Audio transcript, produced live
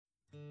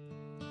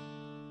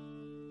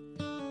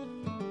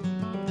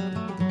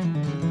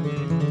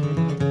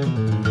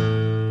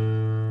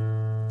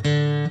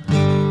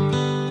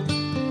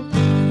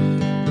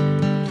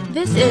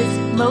This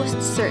is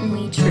most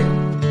certainly true.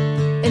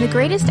 In the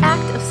greatest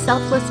act of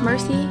selfless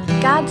mercy,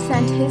 God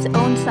sent His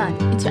own Son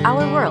into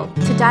our world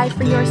to die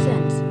for your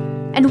sins.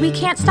 And we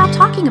can't stop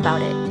talking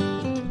about it.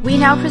 We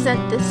now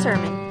present this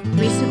sermon,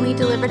 recently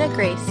delivered at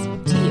Grace,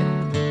 to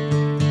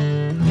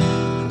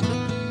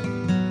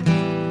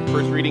you.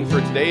 First reading for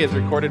today is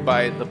recorded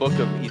by the book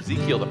of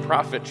Ezekiel, the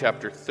prophet,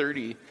 chapter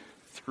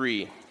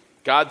 33.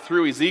 God,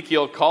 through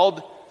Ezekiel,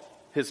 called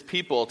His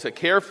people to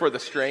care for the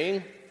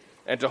straying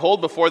and to hold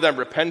before them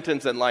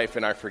repentance and life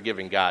in our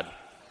forgiving God.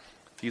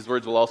 These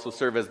words will also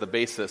serve as the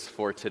basis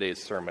for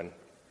today's sermon.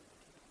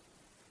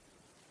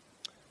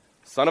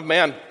 Son of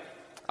man,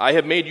 I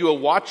have made you a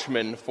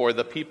watchman for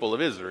the people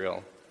of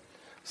Israel.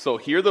 So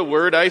hear the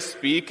word I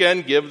speak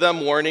and give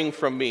them warning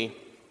from me.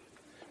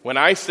 When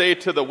I say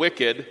to the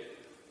wicked,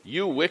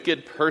 you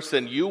wicked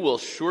person, you will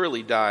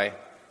surely die,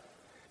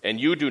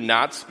 and you do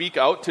not speak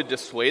out to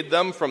dissuade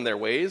them from their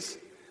ways,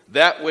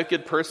 that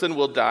wicked person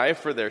will die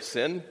for their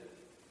sin,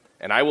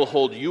 and I will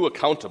hold you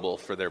accountable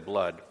for their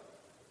blood.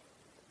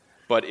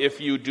 But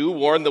if you do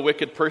warn the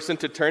wicked person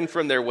to turn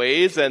from their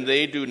ways, and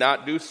they do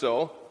not do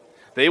so,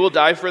 they will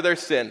die for their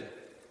sin,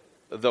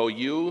 though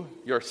you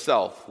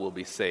yourself will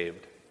be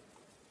saved.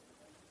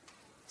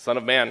 Son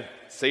of man,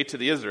 say to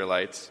the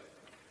Israelites,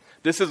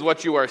 this is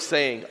what you are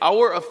saying.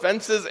 Our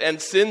offenses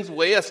and sins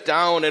weigh us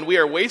down, and we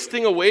are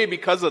wasting away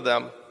because of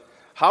them.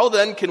 How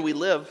then can we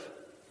live?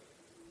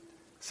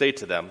 Say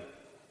to them,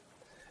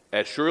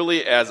 as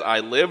surely as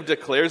I live,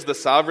 declares the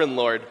sovereign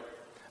Lord,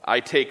 I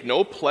take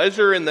no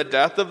pleasure in the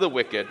death of the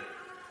wicked,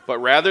 but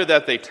rather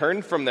that they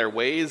turn from their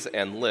ways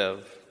and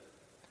live.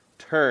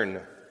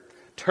 Turn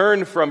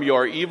from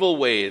your evil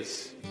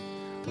ways.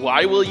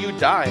 Why will you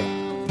die,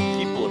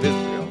 people of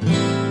Israel?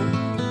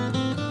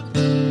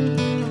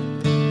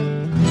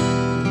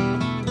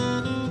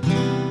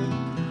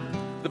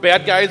 The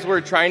bad guys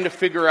were trying to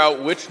figure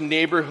out which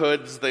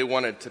neighborhoods they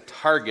wanted to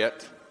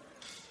target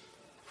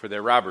for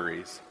their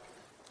robberies.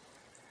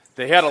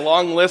 They had a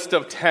long list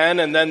of 10,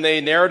 and then they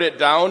narrowed it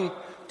down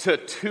to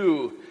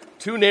two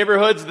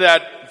neighborhoods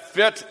that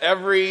fit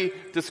every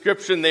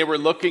description they were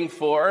looking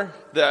for,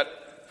 that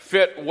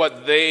fit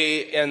what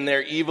they and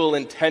their evil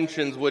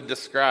intentions would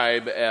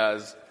describe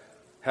as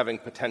having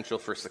potential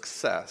for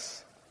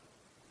success.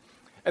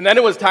 And then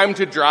it was time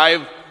to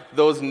drive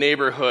those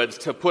neighborhoods,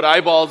 to put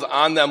eyeballs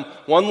on them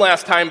one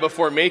last time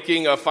before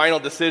making a final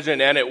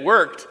decision, and it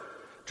worked.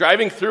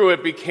 Driving through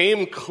it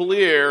became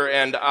clear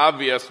and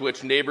obvious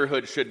which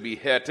neighborhood should be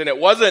hit. And it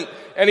wasn't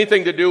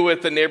anything to do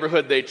with the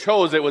neighborhood they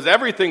chose. It was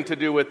everything to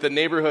do with the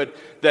neighborhood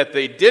that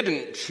they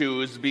didn't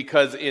choose,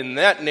 because in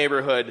that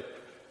neighborhood,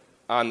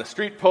 on the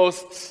street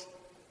posts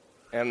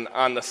and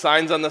on the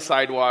signs on the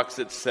sidewalks,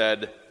 it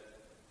said,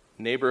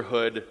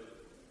 Neighborhood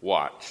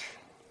Watch.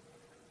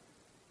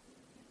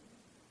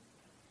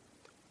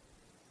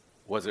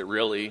 Was it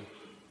really?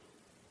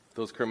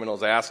 Those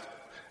criminals asked.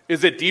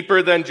 Is it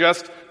deeper than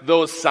just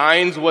those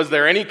signs? Was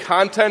there any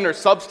content or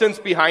substance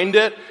behind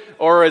it?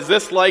 Or is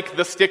this like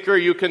the sticker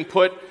you can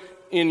put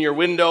in your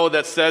window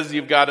that says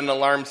you've got an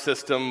alarm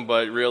system,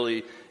 but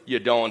really you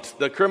don't?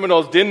 The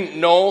criminals didn't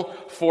know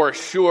for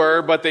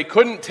sure, but they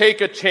couldn't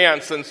take a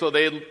chance, and so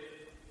they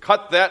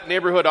cut that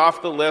neighborhood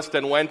off the list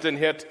and went and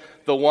hit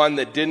the one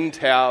that didn't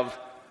have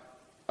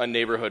a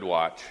neighborhood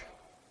watch.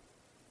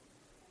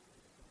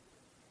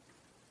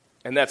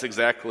 And that's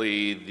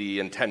exactly the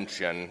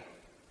intention.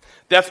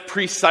 That's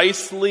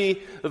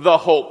precisely the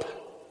hope.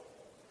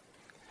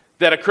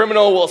 That a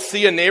criminal will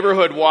see a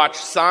neighborhood watch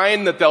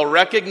sign, that they'll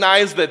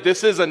recognize that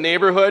this is a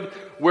neighborhood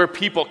where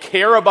people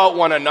care about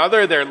one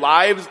another, their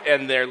lives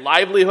and their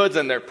livelihoods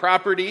and their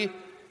property.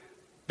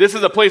 This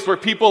is a place where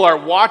people are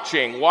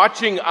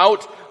watching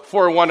out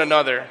for one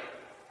another.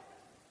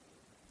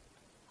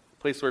 A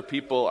place where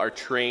people are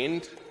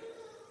trained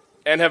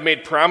and have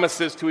made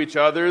promises to each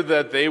other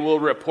that they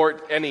will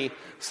report any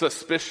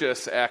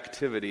suspicious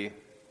activity.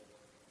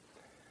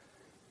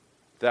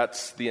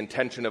 That's the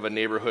intention of a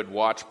neighborhood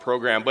watch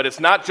program. But it's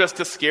not just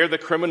to scare the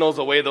criminals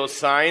away, those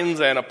signs,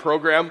 and a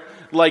program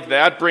like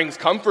that brings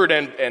comfort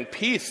and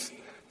peace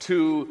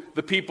to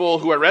the people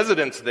who are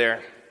residents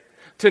there.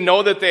 To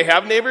know that they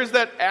have neighbors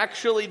that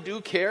actually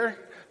do care.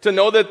 To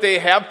know that they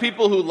have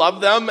people who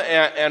love them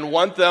and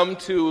want them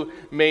to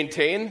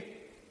maintain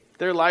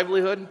their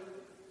livelihood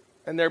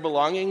and their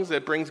belongings.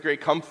 It brings great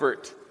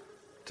comfort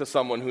to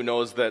someone who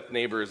knows that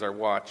neighbors are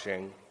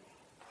watching.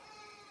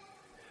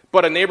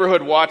 But a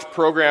neighborhood watch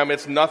program,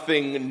 it's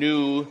nothing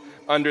new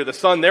under the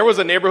sun. There was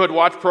a neighborhood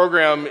watch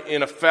program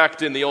in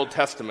effect in the Old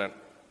Testament.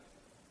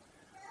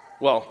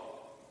 Well,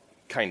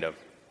 kind of.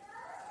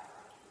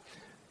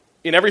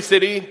 In every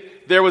city,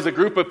 there was a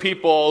group of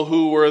people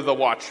who were the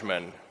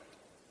watchmen.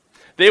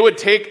 They would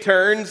take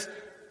turns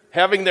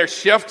having their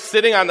shift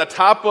sitting on the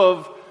top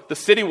of the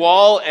city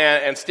wall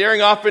and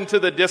staring off into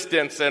the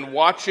distance and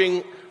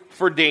watching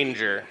for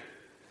danger.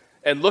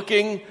 And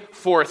looking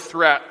for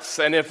threats.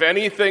 And if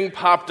anything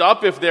popped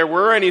up, if there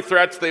were any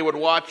threats, they would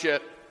watch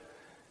it.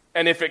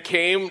 And if it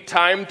came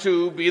time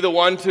to be the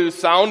one to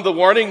sound the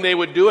warning, they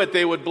would do it.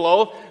 They would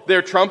blow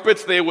their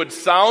trumpets, they would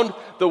sound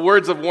the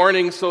words of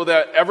warning so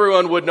that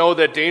everyone would know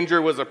that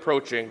danger was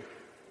approaching.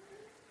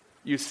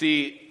 You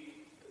see,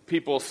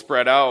 people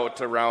spread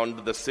out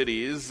around the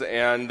cities,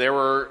 and there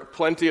were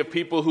plenty of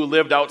people who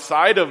lived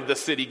outside of the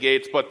city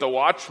gates, but the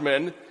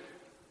watchman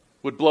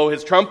would blow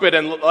his trumpet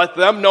and let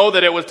them know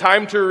that it was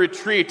time to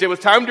retreat. It was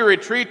time to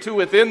retreat to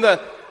within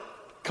the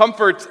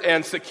comfort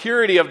and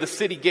security of the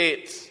city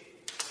gates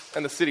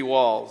and the city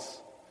walls.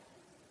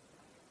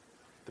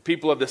 The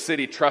people of the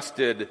city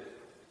trusted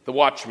the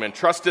watchman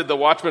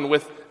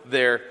with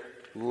their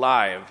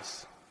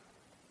lives.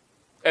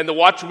 And the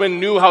watchmen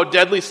knew how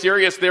deadly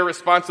serious their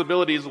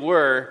responsibilities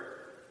were.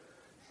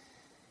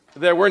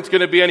 There weren't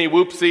going to be any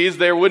whoopsies.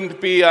 There wouldn't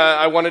be,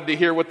 I wanted to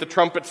hear what the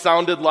trumpet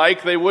sounded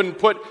like. They wouldn't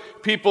put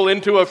people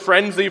into a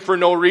frenzy for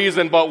no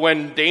reason. But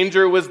when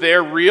danger was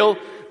there, real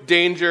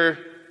danger,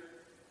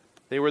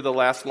 they were the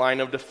last line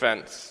of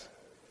defense.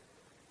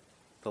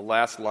 The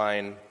last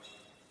line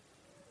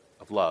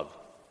of love.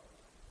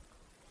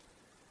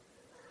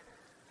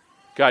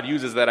 God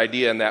uses that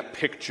idea and that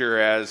picture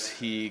as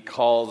he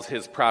calls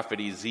his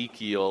prophet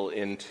Ezekiel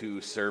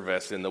into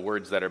service in the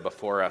words that are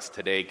before us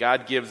today.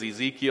 God gives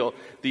Ezekiel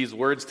these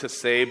words to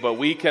say, but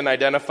we can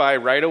identify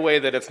right away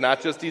that it's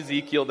not just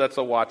Ezekiel that's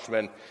a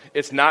watchman.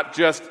 It's not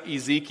just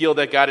Ezekiel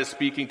that God is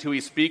speaking to.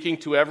 He's speaking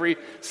to every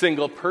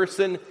single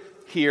person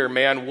here,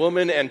 man,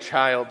 woman, and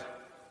child.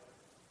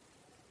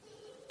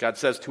 God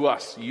says to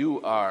us,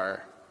 you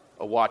are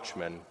a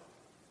watchman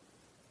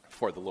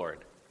for the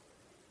Lord.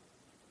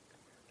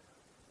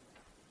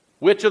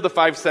 Which of the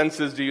 5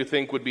 senses do you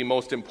think would be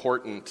most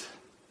important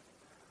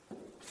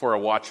for a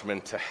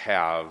watchman to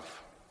have?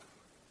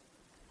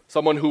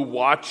 Someone who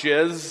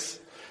watches,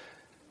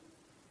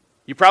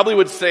 you probably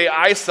would say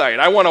eyesight.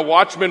 I want a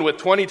watchman with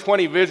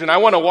 20/20 vision. I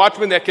want a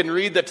watchman that can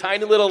read the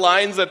tiny little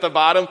lines at the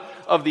bottom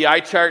of the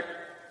eye chart.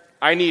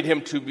 I need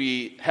him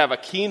to have a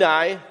keen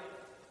eye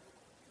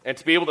and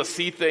to be able to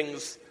see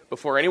things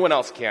before anyone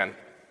else can.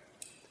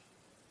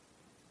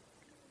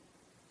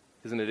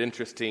 Isn't it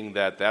interesting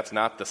that that's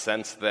not the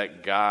sense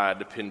that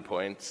God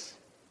pinpoints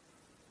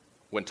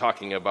when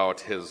talking about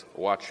his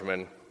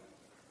watchmen?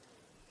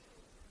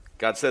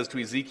 God says to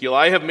Ezekiel,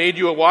 I have made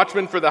you a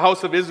watchman for the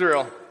house of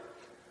Israel.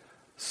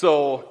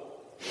 So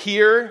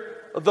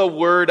hear the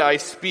word I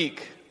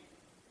speak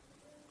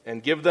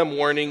and give them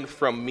warning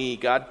from me.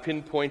 God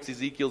pinpoints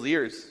Ezekiel's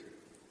ears.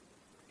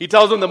 He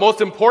tells him the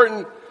most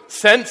important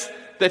sense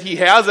that he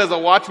has as a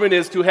watchman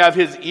is to have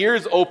his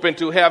ears open,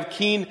 to have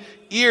keen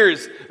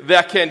ears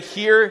that can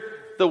hear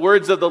the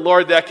words of the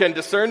Lord, that can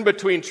discern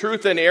between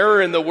truth and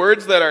error in the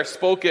words that are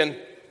spoken,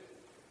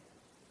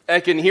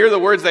 and can hear the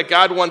words that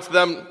God wants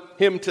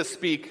him to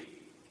speak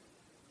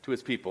to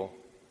his people.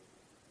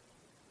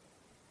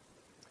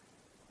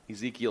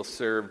 Ezekiel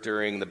served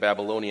during the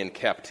Babylonian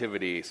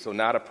captivity, so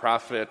not a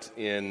prophet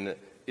in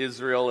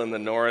Israel in the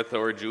north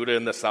or Judah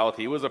in the south.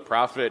 He was a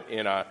prophet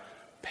in a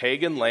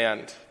pagan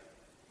land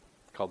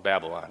called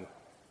Babylon.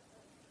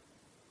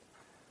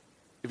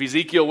 If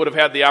Ezekiel would have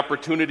had the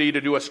opportunity to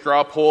do a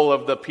straw poll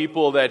of the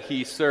people that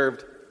he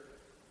served,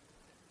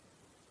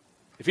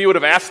 if he would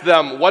have asked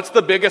them, what's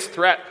the biggest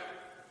threat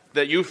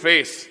that you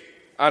face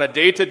on a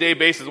day-to-day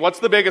basis? What's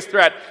the biggest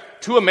threat?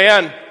 To a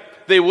man,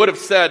 they would have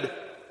said,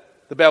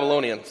 the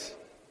Babylonians.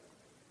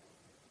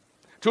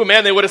 To a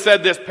man, they would have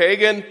said, this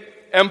pagan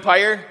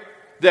empire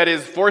that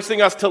is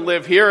forcing us to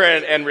live here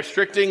and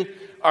restricting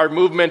our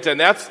movement, and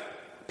that's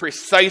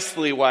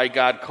precisely why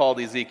God called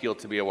Ezekiel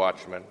to be a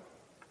watchman.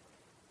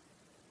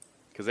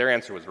 Because their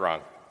answer was wrong.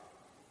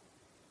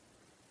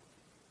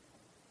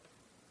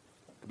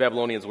 The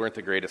Babylonians weren't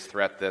the greatest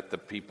threat that the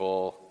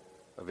people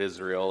of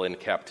Israel in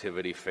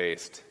captivity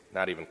faced.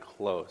 Not even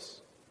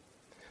close.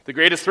 The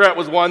greatest threat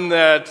was one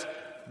that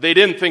they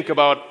didn't think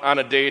about on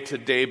a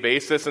day-to-day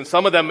basis, and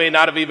some of them may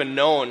not have even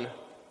known.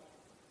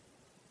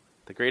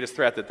 The greatest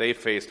threat that they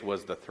faced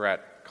was the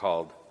threat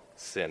called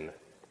sin.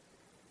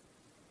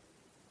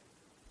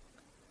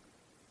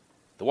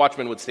 The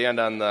watchman would stand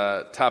on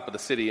the top of the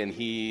city, and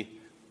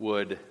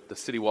the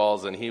city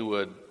walls, and he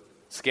would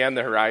scan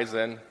the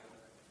horizon,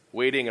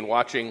 waiting and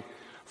watching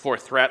for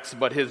threats,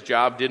 but his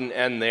job didn't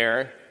end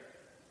there.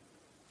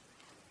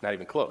 Not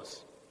even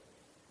close.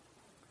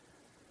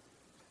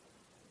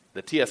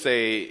 The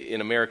TSA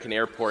in American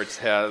airports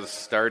has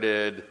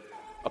started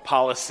a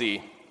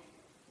policy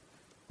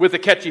with a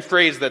catchy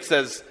phrase that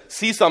says,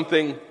 see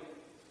something,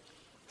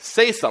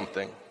 say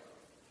something.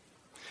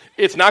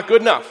 It's not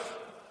good enough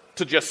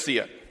to just see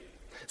it.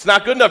 It's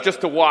not good enough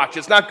just to watch.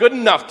 It's not good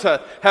enough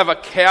to have a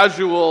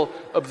casual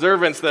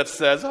observance that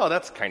says, oh,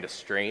 that's kind of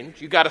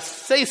strange. You got to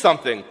say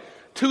something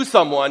to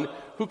someone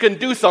who can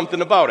do something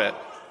about it.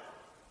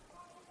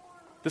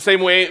 The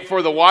same way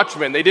for the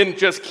watchmen. They didn't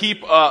just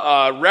keep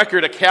a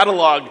record, a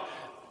catalog,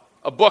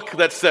 a book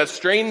that says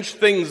strange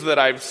things that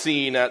I've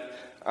seen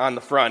on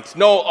the front.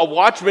 No, a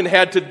watchman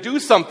had to do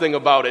something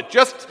about it.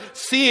 Just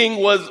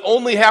seeing was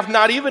only half,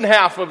 not even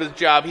half of his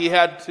job. He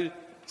had to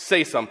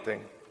say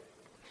something.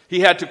 He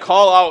had to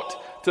call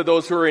out to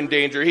those who are in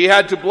danger. He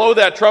had to blow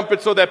that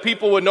trumpet so that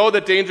people would know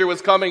that danger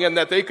was coming and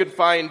that they could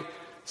find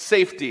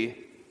safety.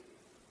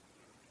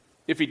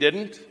 If he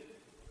didn't,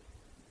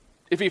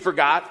 if he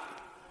forgot,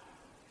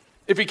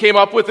 if he came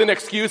up with an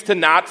excuse to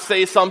not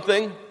say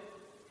something,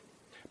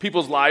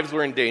 people's lives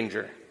were in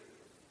danger.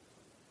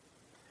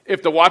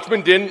 If the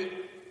watchman didn't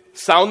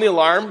sound the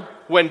alarm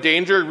when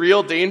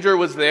real danger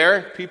was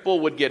there,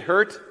 people would get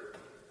hurt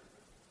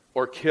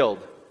or killed.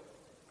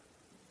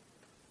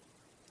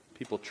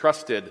 People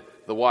trusted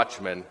the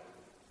watchman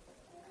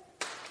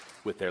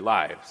with their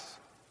lives.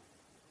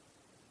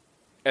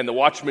 And the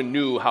watchman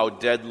knew how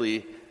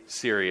deadly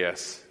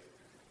serious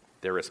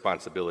their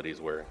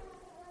responsibilities were.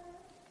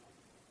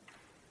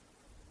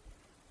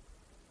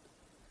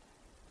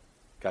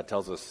 God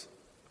tells us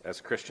as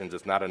Christians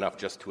it's not enough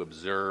just to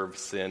observe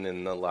sin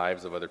in the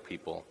lives of other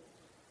people.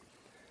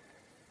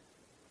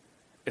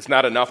 It's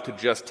not enough to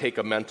just take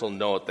a mental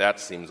note, that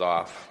seems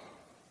off.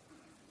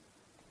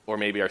 Or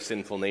maybe our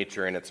sinful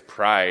nature and its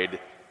pride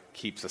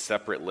keeps a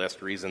separate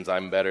list, reasons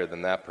I'm better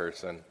than that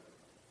person.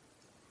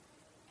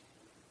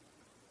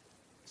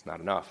 It's not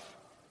enough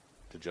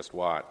to just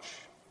watch.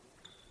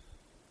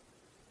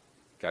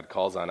 God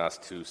calls on us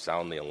to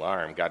sound the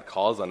alarm. God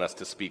calls on us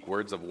to speak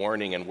words of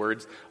warning and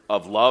words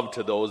of love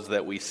to those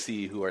that we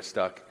see who are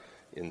stuck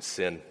in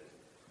sin.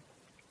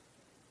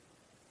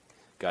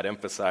 God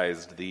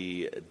emphasized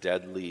the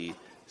deadly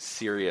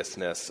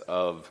seriousness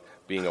of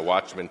being a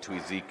watchman to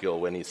Ezekiel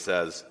when he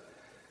says,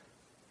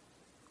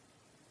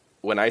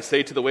 "When I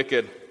say to the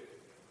wicked,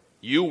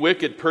 'You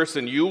wicked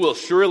person, you will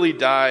surely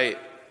die,'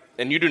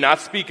 and you do not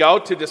speak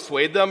out to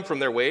dissuade them from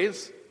their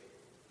ways,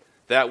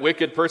 that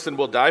wicked person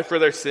will die for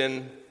their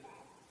sin,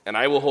 and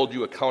I will hold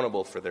you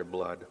accountable for their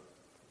blood."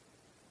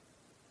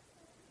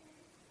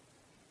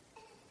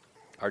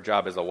 Our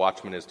job as a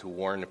watchman is to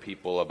warn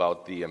people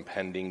about the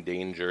impending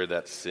danger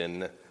that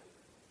sin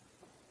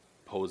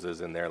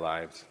poses in their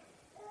lives.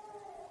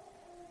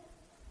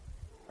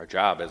 Our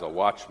job as a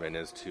watchman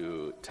is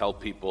to tell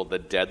people the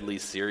deadly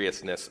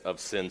seriousness of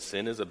sin.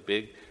 Sin is a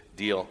big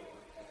deal.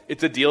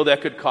 It's a deal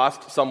that could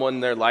cost someone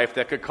their life,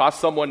 that could cost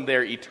someone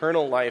their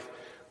eternal life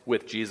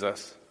with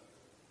Jesus.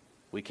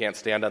 We can't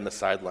stand on the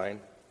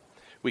sideline.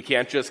 We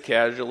can't just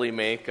casually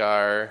make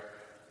our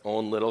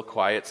own little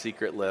quiet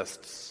secret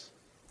lists.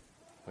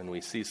 When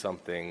we see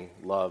something,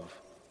 love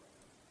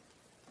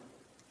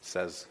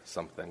says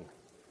something.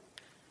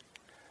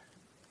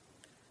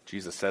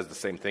 Jesus says the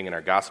same thing in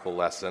our gospel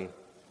lesson.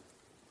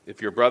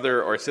 If your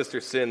brother or sister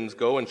sins,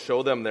 go and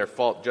show them their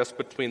fault just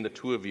between the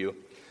two of you.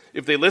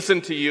 If they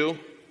listen to you,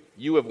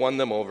 you have won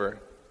them over.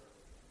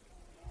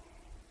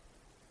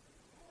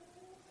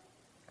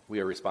 We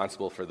are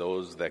responsible for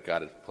those that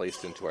God has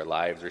placed into our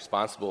lives,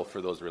 responsible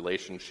for those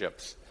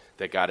relationships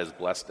that God has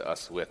blessed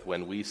us with.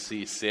 When we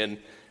see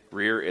sin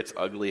rear its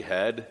ugly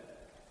head,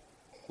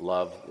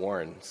 love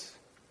warns.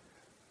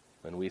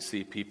 When we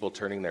see people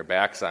turning their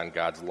backs on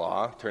God's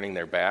law, turning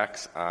their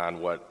backs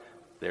on what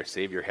their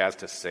Savior has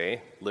to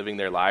say, living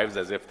their lives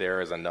as if there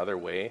is another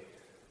way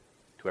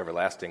to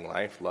everlasting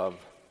life, love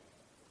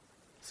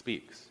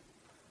speaks.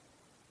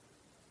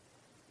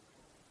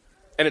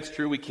 And it's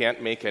true we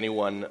can't make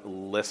anyone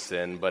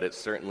listen, but it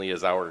certainly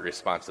is our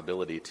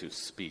responsibility to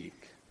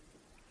speak.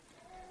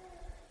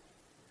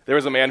 There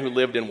was a man who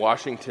lived in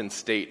Washington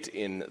State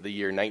in the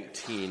year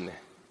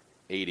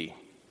 1980.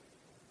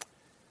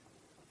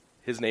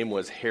 His name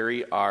was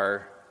Harry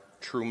R.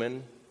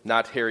 Truman,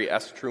 not Harry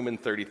S. Truman,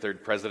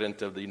 33rd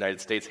President of the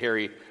United States,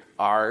 Harry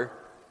R.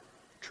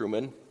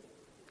 Truman.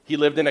 He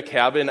lived in a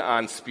cabin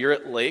on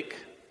Spirit Lake,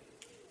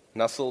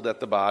 nestled at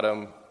the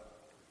bottom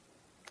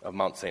of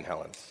Mount St.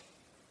 Helens.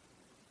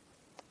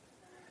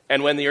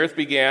 And when the earth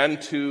began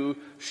to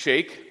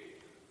shake,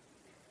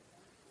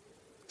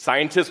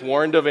 scientists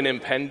warned of an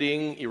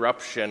impending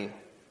eruption.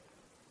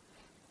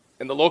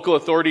 And the local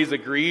authorities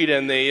agreed,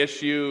 and they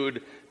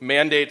issued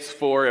mandates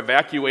for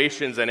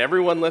evacuations, and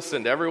everyone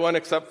listened, everyone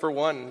except for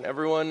one,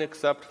 everyone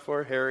except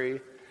for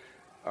Harry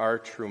R.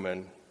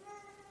 Truman.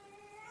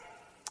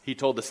 He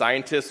told the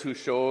scientists who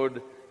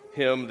showed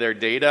him their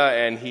data,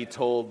 and he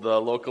told the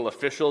local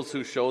officials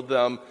who showed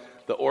them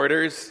the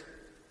orders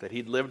that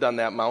he'd lived on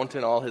that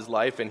mountain all his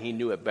life, and he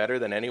knew it better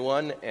than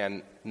anyone,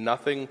 and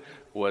nothing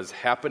was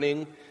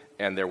happening,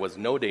 and there was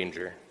no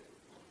danger.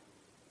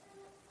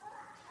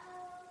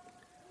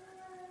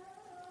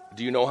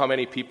 Do you know how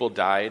many people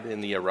died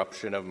in the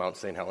eruption of Mount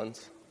St.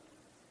 Helens?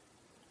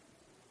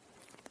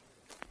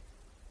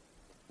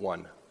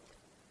 1.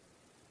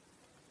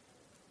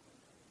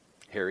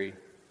 Harry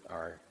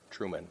R.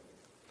 Truman.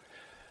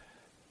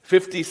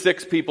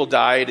 56 people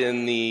died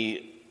in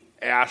the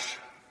ash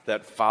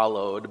that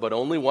followed, but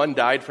only one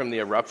died from the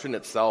eruption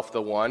itself,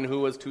 the one who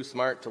was too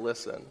smart to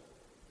listen.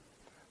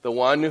 The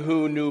one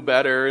who knew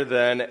better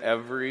than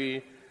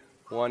everyone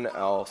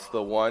else,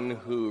 the one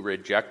who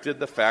rejected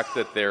the fact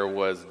that there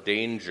was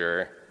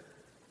danger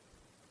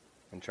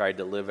and tried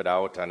to live it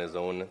out on his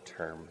own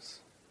terms.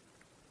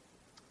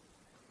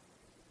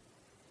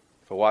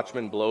 If a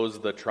watchman blows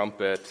the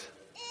trumpet,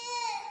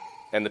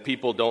 and the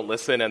people don't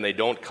listen and they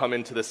don't come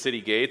into the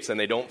city gates and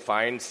they don't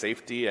find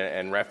safety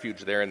and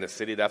refuge there in the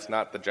city, that's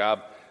not the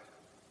job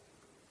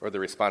or the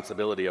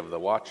responsibility of the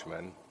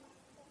watchman.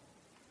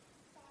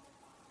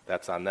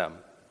 That's on them.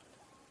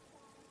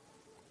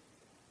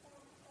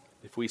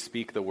 If we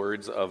speak the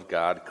words of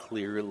God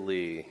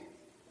clearly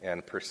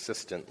and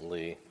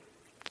persistently,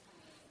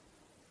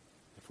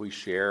 if we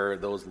share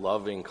those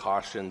loving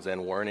cautions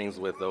and warnings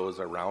with those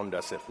around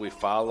us, if we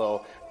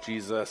follow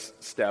Jesus'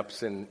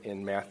 steps in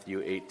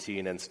Matthew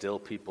 18 and still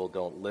people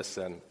don't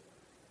listen,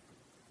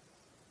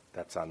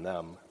 that's on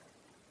them,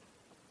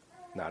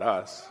 not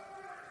us.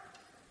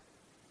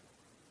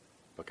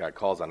 But God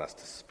calls on us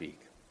to speak.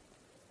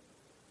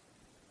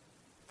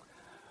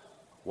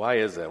 Why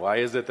is it? Why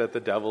is it that the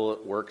devil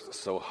works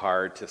so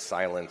hard to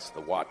silence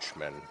the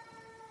watchman?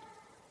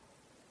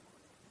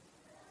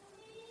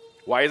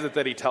 Why is it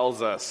that he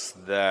tells us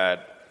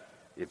that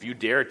if you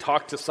dare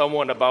talk to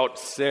someone about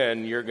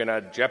sin, you're going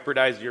to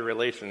jeopardize your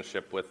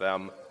relationship with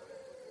them?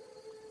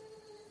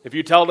 If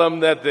you tell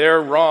them that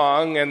they're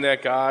wrong and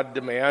that God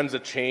demands a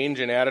change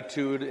in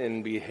attitude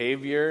and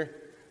behavior,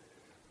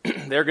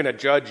 they're going to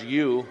judge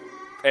you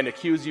and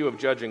accuse you of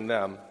judging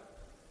them.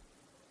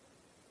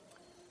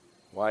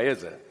 Why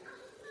is it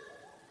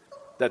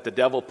that the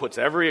devil puts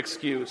every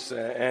excuse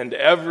and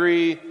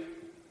every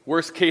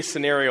worst-case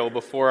scenario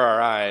before our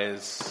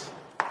eyes?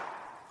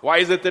 Why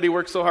is it that he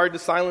works so hard to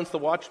silence the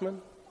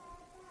watchman?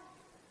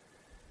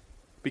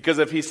 Because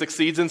if he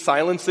succeeds in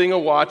silencing a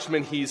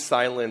watchman, he's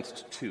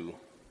silenced too.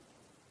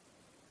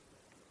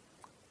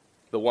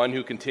 The one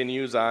who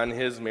continues on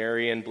his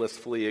merry and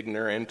blissfully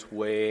ignorant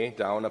way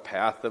down a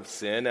path of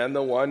sin, and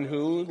the one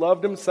who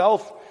loved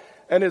himself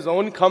and his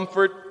own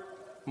comfort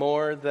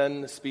more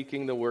than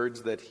speaking the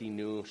words that he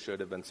knew should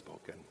have been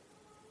spoken.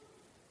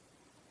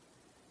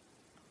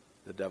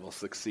 The devil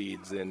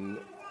succeeds in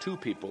two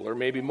people, or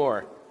maybe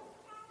more,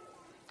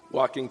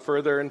 walking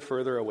further and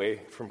further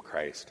away from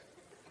Christ.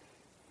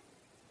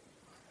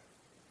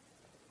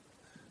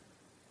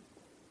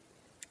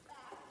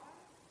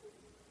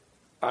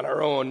 On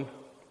our own,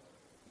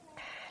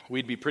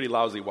 we'd be pretty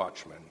lousy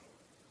watchmen.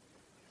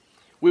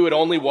 We would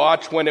only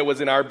watch when it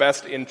was in our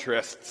best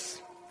interests.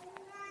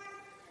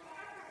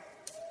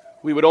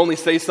 We would only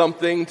say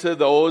something to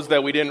those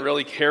that we didn't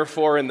really care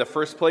for in the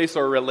first place,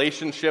 or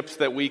relationships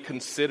that we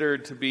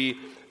considered to be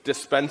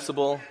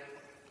dispensable.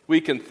 We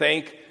can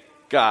thank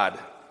God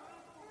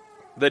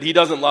that he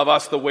doesn't love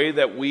us the way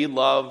that we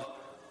love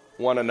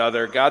one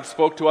another. God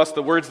spoke to us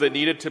the words that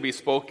needed to be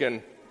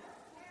spoken.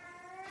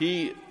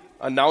 He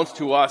announced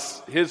to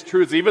us his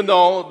truths, even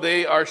though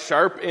they are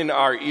sharp in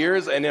our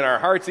ears and in our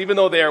hearts, even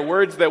though they are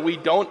words that we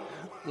don't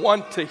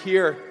want to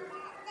hear.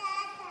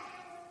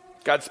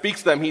 God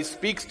speaks them. He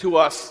speaks to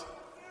us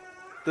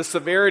the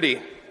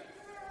severity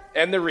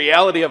and the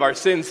reality of our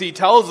sins. He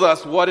tells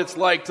us what it's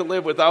like to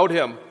live without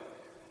him.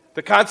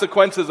 The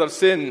consequences of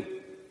sin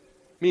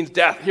means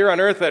death here on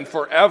earth and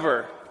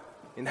forever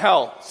in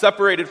hell,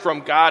 separated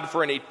from God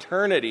for an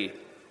eternity.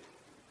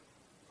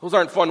 Those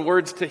aren't fun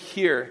words to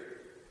hear,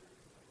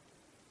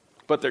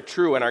 but they're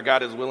true, and our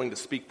God is willing to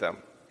speak them.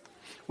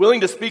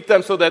 Willing to speak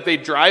them so that they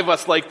drive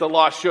us like the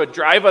law should,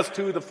 drive us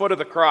to the foot of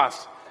the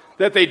cross,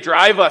 that they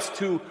drive us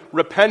to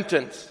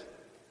repentance.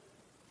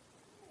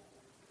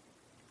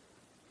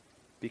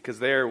 Because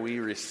there we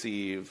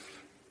receive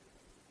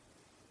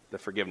the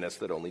forgiveness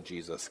that only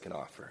Jesus can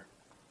offer.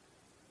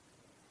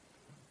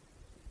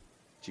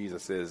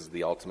 Jesus is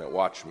the ultimate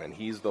watchman.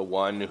 He's the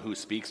one who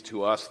speaks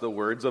to us the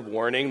words of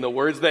warning, the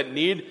words that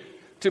need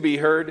to be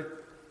heard.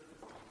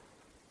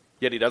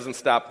 Yet he doesn't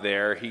stop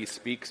there. He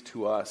speaks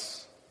to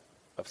us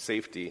of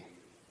safety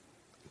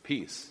and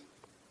peace.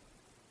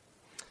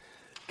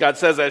 God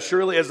says, "As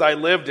surely as I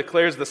live,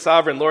 declares the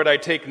sovereign Lord, I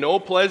take no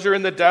pleasure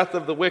in the death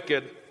of the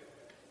wicked,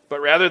 but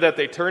rather that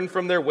they turn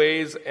from their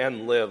ways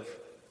and live."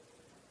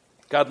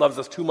 God loves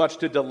us too much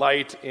to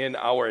delight in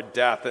our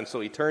death, and so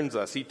he turns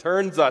us. He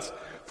turns us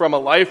from a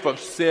life of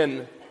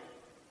sin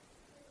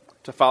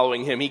to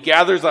following him. He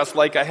gathers us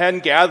like a hen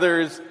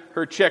gathers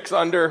her chicks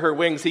under her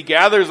wings. He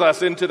gathers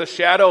us into the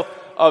shadow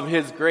of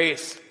his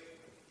grace.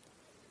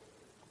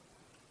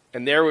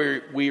 And there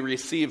we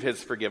receive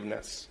his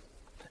forgiveness.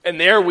 And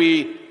there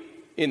we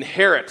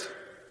inherit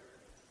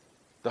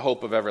the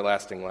hope of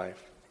everlasting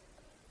life.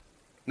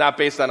 Not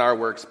based on our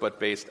works, but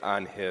based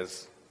on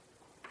his.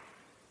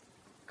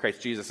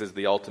 Christ Jesus is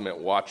the ultimate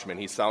watchman.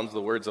 He sounds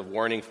the words of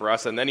warning for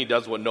us, and then he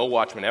does what no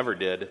watchman ever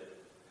did.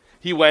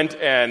 He went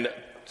and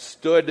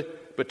stood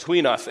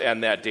between us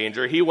and that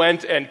danger. He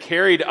went and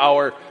carried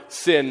our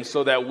sin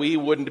so that we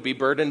wouldn't be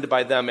burdened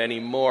by them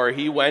anymore.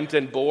 He went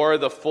and bore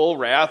the full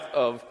wrath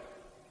of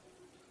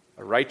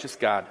a righteous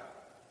God,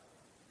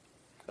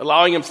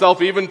 allowing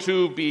himself even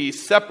to be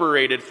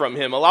separated from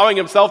him, allowing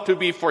himself to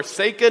be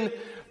forsaken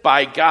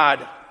by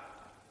God,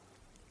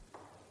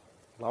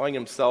 allowing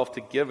himself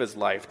to give his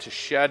life, to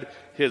shed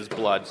his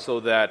blood so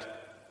that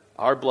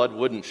our blood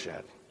wouldn't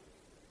shed,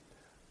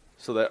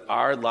 so that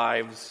our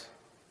lives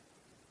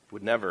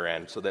would never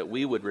end, so that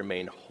we would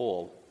remain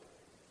whole.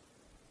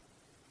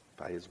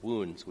 By his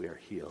wounds we are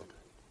healed.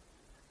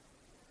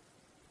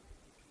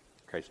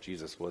 Christ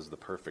Jesus was the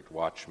perfect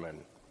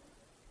watchman,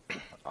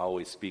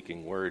 always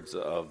speaking words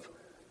of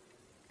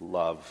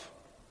love,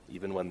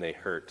 even when they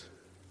hurt.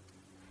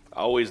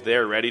 Always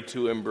there, ready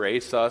to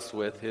embrace us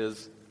with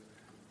his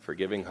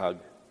forgiving hug.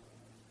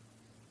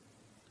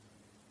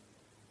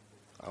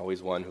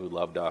 Always one who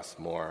loved us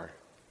more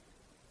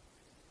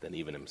than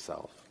even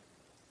himself.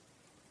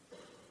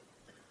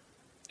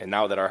 And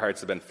now that our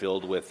hearts have been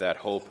filled with that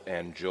hope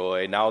and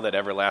joy, now that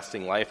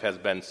everlasting life has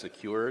been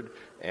secured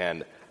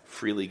and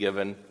freely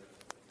given,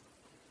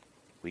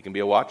 we can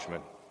be a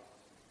watchman.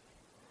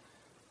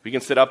 We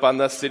can sit up on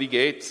the city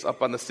gates,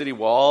 up on the city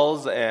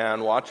walls,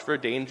 and watch for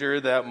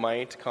danger that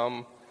might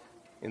come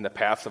in the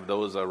paths of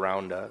those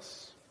around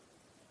us.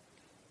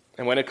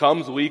 And when it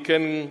comes, we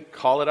can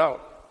call it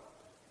out.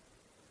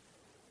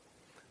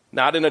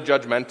 Not in a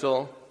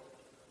judgmental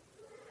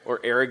or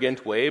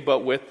arrogant way,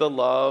 but with the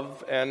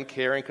love and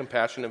care and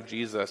compassion of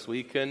Jesus.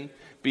 We can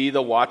be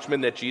the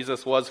watchman that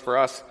Jesus was for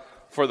us,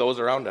 for those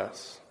around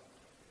us.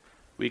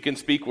 We can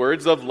speak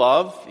words of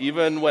love,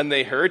 even when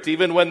they hurt,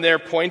 even when they're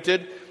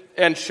pointed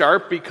and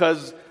sharp,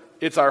 because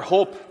it's our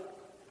hope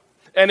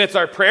and it's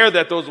our prayer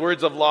that those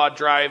words of law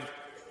drive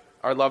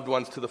our loved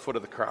ones to the foot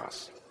of the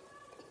cross.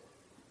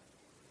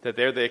 That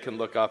there they can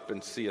look up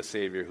and see a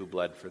Savior who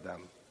bled for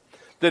them.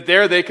 That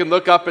there they can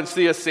look up and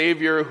see a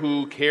Savior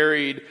who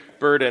carried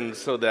burdens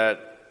so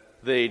that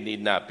they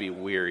need not be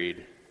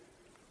wearied.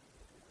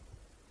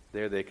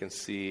 There they can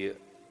see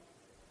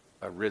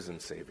a risen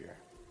Savior.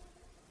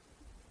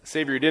 A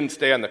Savior who didn't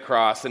stay on the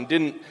cross and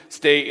didn't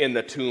stay in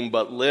the tomb,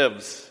 but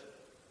lives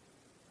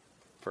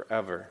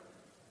forever.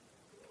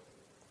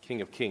 King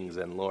of kings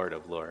and Lord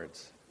of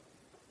lords.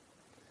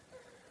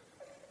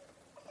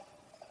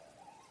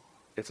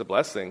 It's a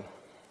blessing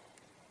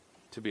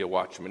to be a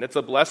watchman. It's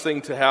a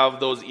blessing to have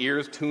those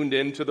ears tuned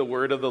into the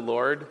word of the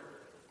Lord,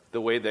 the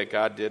way that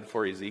God did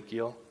for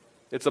Ezekiel.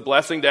 It's a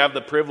blessing to have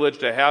the privilege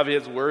to have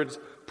his words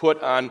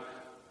put on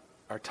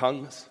our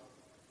tongues.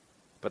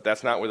 But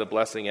that's not where the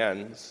blessing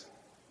ends.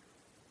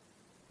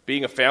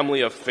 Being a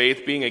family of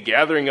faith, being a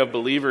gathering of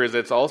believers,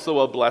 it's also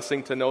a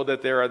blessing to know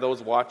that there are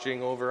those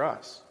watching over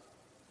us.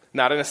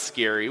 Not in a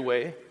scary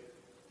way.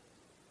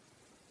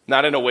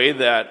 Not in a way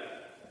that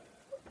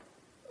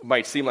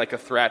might seem like a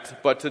threat,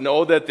 but to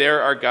know that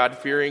there are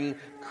God-fearing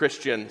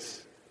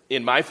Christians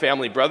in my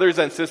family, brothers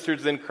and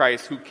sisters in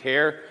Christ, who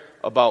care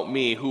about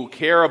me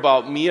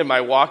and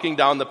my walking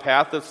down the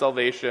path of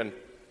salvation,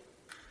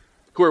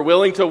 who are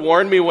willing to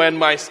warn me when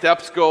my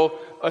steps go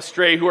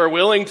astray, who are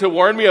willing to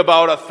warn me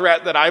about a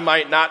threat that I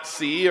might not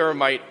see or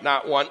might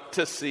not want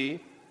to see.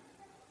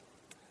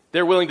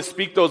 They're willing to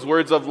speak those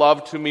words of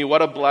love to me.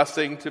 What a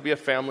blessing to be a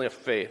family of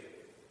faith.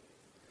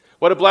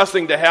 What a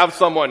blessing to have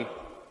someone,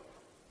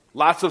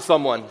 lots of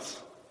someones,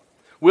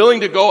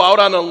 willing to go out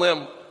on a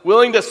limb,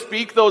 willing to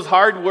speak those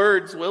hard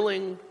words,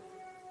 willing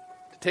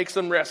to take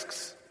some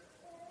risks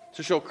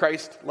to show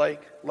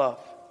Christ-like love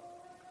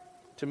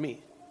to me.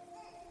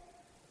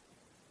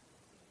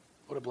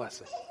 What a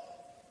blessing.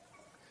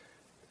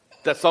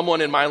 That someone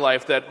in my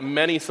life, that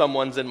many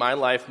someones in my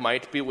life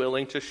might be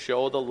willing to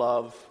show the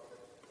love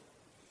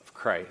of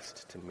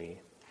Christ to me.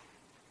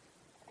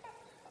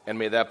 And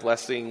may that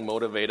blessing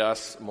motivate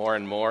us more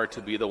and more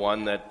to be the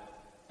one that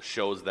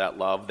shows that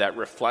love, that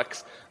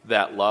reflects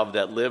that love,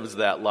 that lives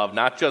that love,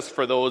 not just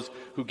for those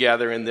who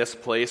gather in this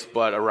place,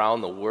 but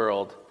around the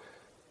world.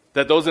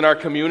 That those in our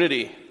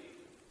community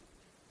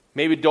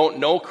maybe don't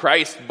know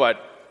Christ, but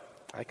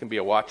I can be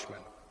a watchman.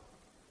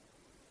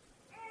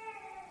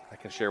 I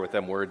can share with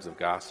them words of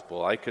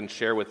gospel. I can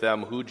share with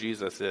them who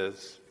Jesus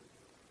is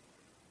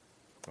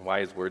and why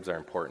his words are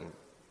important,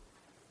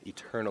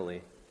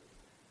 eternally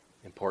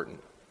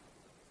important.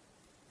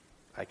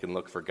 I can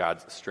look for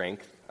God's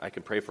strength. I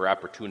can pray for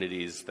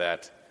opportunities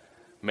that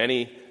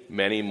many,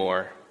 many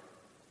more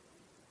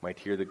might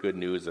hear the good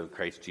news of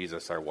Christ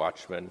Jesus, our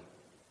watchman,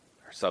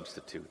 our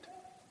substitute,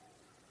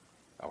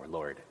 our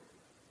Lord.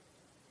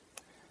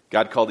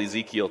 God called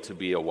Ezekiel to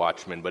be a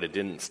watchman, but it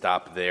didn't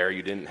stop there.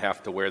 You didn't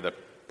have to wear the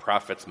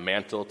prophet's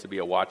mantle to be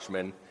a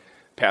watchman.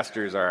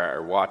 Pastors are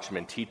our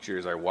watchmen,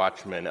 teachers are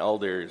watchmen,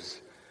 elders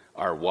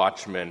are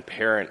watchmen,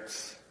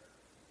 parents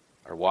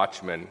are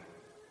watchmen.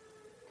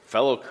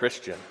 Fellow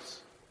Christians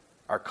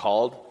are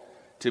called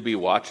to be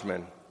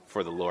watchmen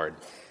for the Lord.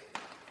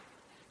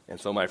 And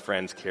so, my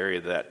friends, carry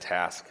that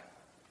task.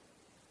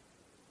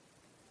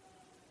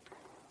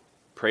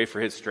 Pray for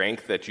his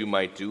strength that you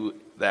might do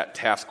that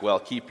task well.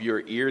 Keep your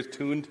ears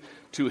tuned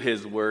to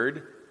his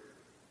word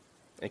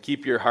and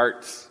keep your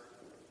hearts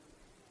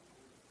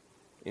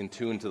in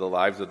tune to the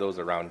lives of those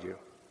around you.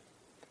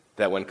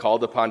 That when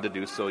called upon to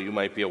do so, you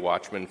might be a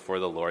watchman for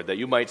the Lord, that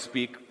you might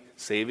speak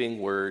saving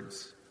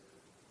words,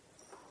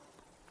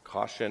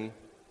 caution,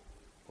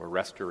 or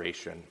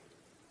restoration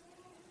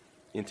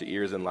into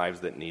ears and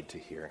lives that need to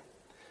hear.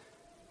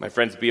 My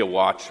friends, be a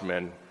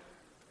watchman,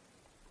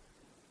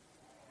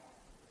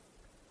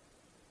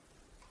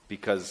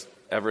 because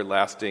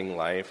everlasting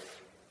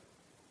life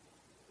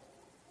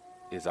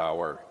is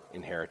our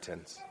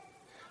inheritance.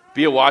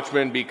 Be a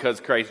watchman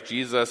because Christ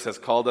Jesus has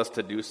called us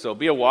to do so.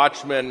 Be a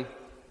watchman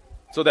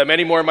so that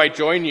many more might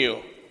join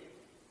you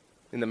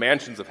in the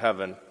mansions of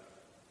heaven.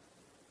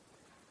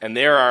 And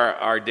there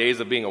our days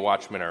of being a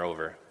watchman are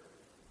over.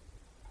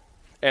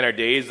 And our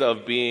days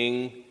of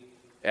being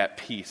at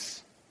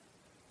peace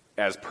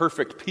as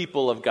perfect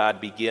people of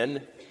God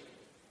begin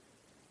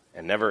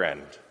and never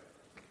end.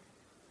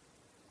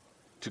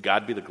 To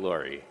God be the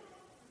glory.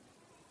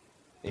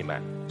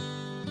 Amen.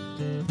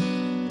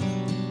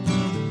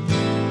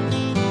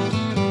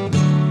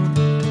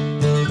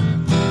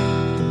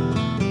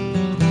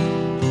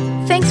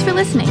 Thanks for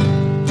listening.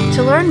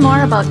 To learn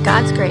more about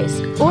God's grace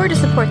or to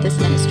support this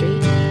ministry,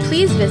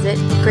 please visit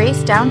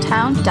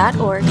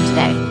gracedowntown.org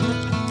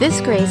today.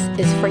 This grace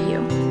is for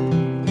you.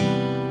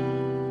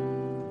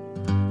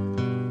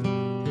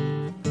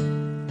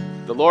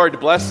 The Lord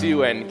bless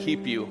you and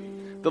keep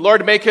you. The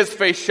Lord make his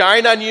face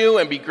shine on you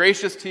and be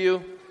gracious to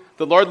you.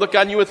 The Lord look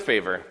on you with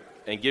favor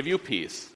and give you peace.